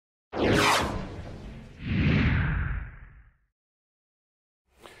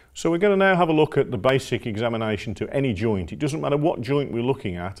So we're going to now have a look at the basic examination to any joint. It doesn't matter what joint we're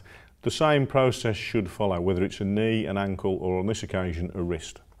looking at, the same process should follow, whether it's a knee, an ankle, or on this occasion, a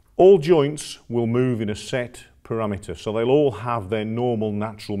wrist. All joints will move in a set parameter, so they'll all have their normal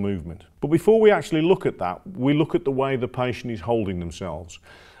natural movement. But before we actually look at that, we look at the way the patient is holding themselves.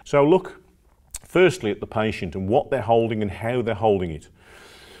 So look firstly at the patient and what they're holding and how they're holding it.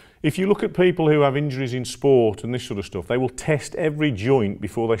 If you look at people who have injuries in sport and this sort of stuff, they will test every joint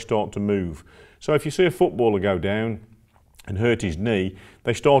before they start to move. So if you see a footballer go down and hurt his knee,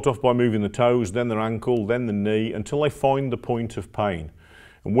 they start off by moving the toes, then their ankle, then the knee, until they find the point of pain.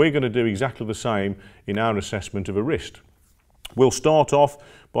 And we're going to do exactly the same in our assessment of a wrist. We'll start off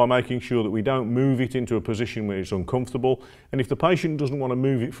by making sure that we don't move it into a position where it's uncomfortable, and if the patient doesn't want to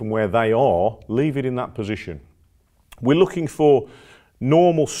move it from where they are, leave it in that position. We're looking for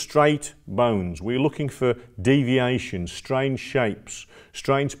normal straight bones. We're looking for deviations, strange shapes,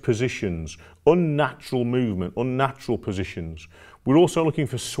 strange positions, unnatural movement, unnatural positions. We're also looking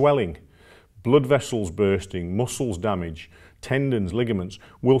for swelling, blood vessels bursting, muscles damage, tendons, ligaments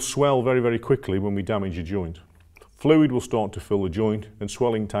will swell very, very quickly when we damage a joint. Fluid will start to fill the joint and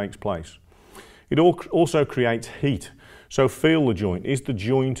swelling takes place. It also creates heat. So feel the joint. Is the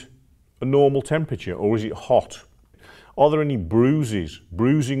joint a normal temperature or is it hot? Are there any bruises?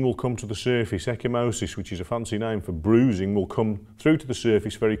 Bruising will come to the surface. Ecchymosis, which is a fancy name for bruising, will come through to the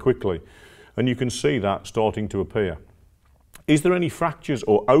surface very quickly. And you can see that starting to appear. Is there any fractures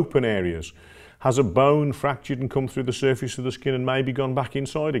or open areas? Has a bone fractured and come through the surface of the skin and maybe gone back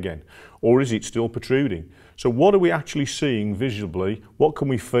inside again? Or is it still protruding? So what are we actually seeing visibly? What can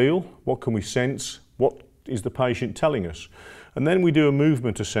we feel? What can we sense? What is the patient telling us? And then we do a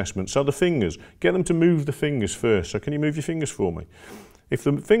movement assessment. So the fingers, get them to move the fingers first. So can you move your fingers for me? If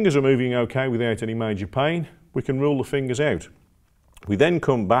the fingers are moving okay without any major pain, we can rule the fingers out. We then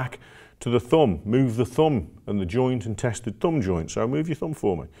come back to the thumb, move the thumb and the joint and test the thumb joint. So move your thumb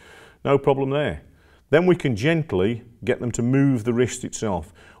for me. No problem there. Then we can gently get them to move the wrist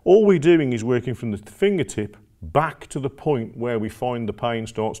itself. All we're doing is working from the fingertip back to the point where we find the pain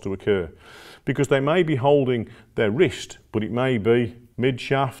starts to occur. Because they may be holding their wrist, but it may be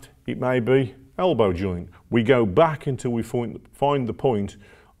mid-shaft, it may be elbow joint. We go back until we find the point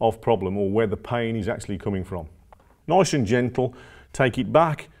of problem or where the pain is actually coming from. Nice and gentle, take it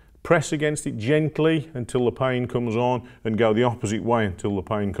back, press against it gently until the pain comes on and go the opposite way until the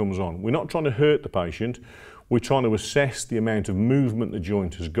pain comes on. We're not trying to hurt the patient, we're trying to assess the amount of movement the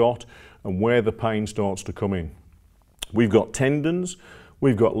joint has got and where the pain starts to come in. We've got tendons,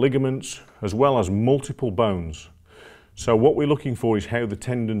 we've got ligaments, as well as multiple bones. So what we're looking for is how the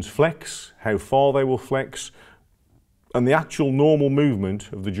tendons flex, how far they will flex, and the actual normal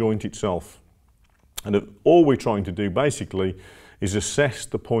movement of the joint itself. And all we're trying to do basically is assess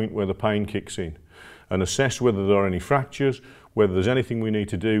the point where the pain kicks in and assess whether there are any fractures, whether there's anything we need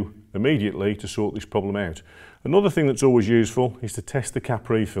to do immediately to sort this problem out. Another thing that's always useful is to test the cap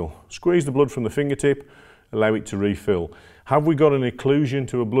refill. Squeeze the blood from the fingertip, allow it to refill. Have we got an occlusion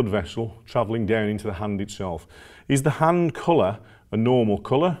to a blood vessel travelling down into the hand itself? Is the hand colour a normal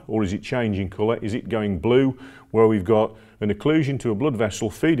colour or is it changing colour? Is it going blue where we've got an occlusion to a blood vessel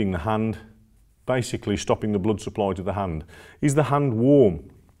feeding the hand, basically stopping the blood supply to the hand? Is the hand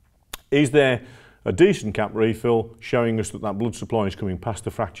warm? Is there a decent cap refill showing us that that blood supply is coming past the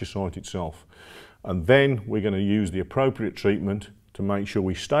fracture site itself? And then we're going to use the appropriate treatment to make sure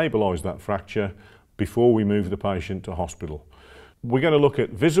we stabilise that fracture before we move the patient to hospital. We're going to look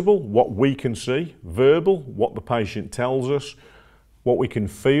at visible, what we can see, verbal, what the patient tells us, what we can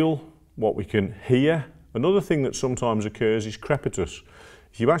feel, what we can hear. Another thing that sometimes occurs is crepitus.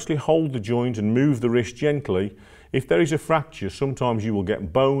 If you actually hold the joint and move the wrist gently, if there is a fracture, sometimes you will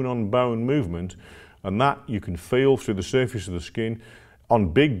get bone on bone movement, and that you can feel through the surface of the skin. On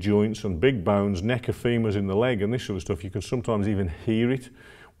big joints, on big bones, neck of femurs in the leg and this sort of stuff, you can sometimes even hear it.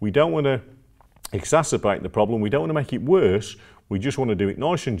 We don't want to exacerbate the problem, we don't want to make it worse, we just want to do it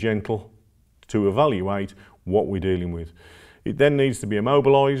nice and gentle to evaluate what we're dealing with. It then needs to be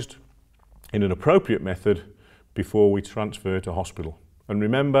immobilised in an appropriate method before we transfer to hospital. And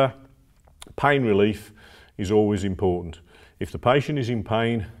remember, pain relief is always important. If the patient is in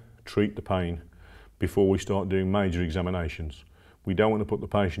pain, treat the pain before we start doing major examinations. We don't want to put the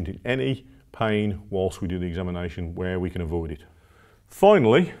patient in any pain whilst we do the examination where we can avoid it.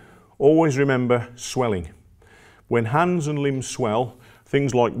 Finally, always remember swelling. When hands and limbs swell,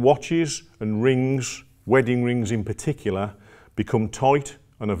 things like watches and rings, wedding rings in particular, become tight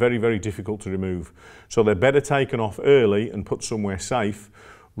and are very, very difficult to remove. So they're better taken off early and put somewhere safe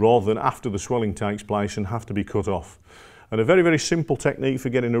rather than after the swelling takes place and have to be cut off. And a very, very simple technique for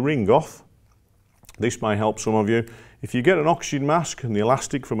getting a ring off, this may help some of you. If you get an oxygen mask and the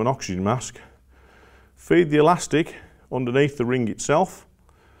elastic from an oxygen mask, feed the elastic underneath the ring itself.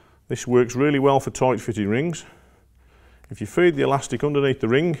 This works really well for tight fitting rings. If you feed the elastic underneath the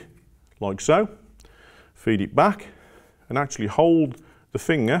ring, like so, feed it back and actually hold the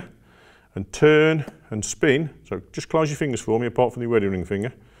finger and turn and spin. So just close your fingers for me, apart from the wedding ring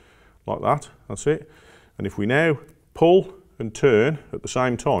finger, like that, that's it. And if we now pull and turn at the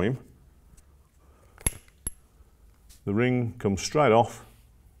same time, the ring comes straight off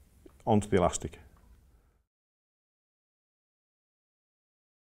onto the elastic.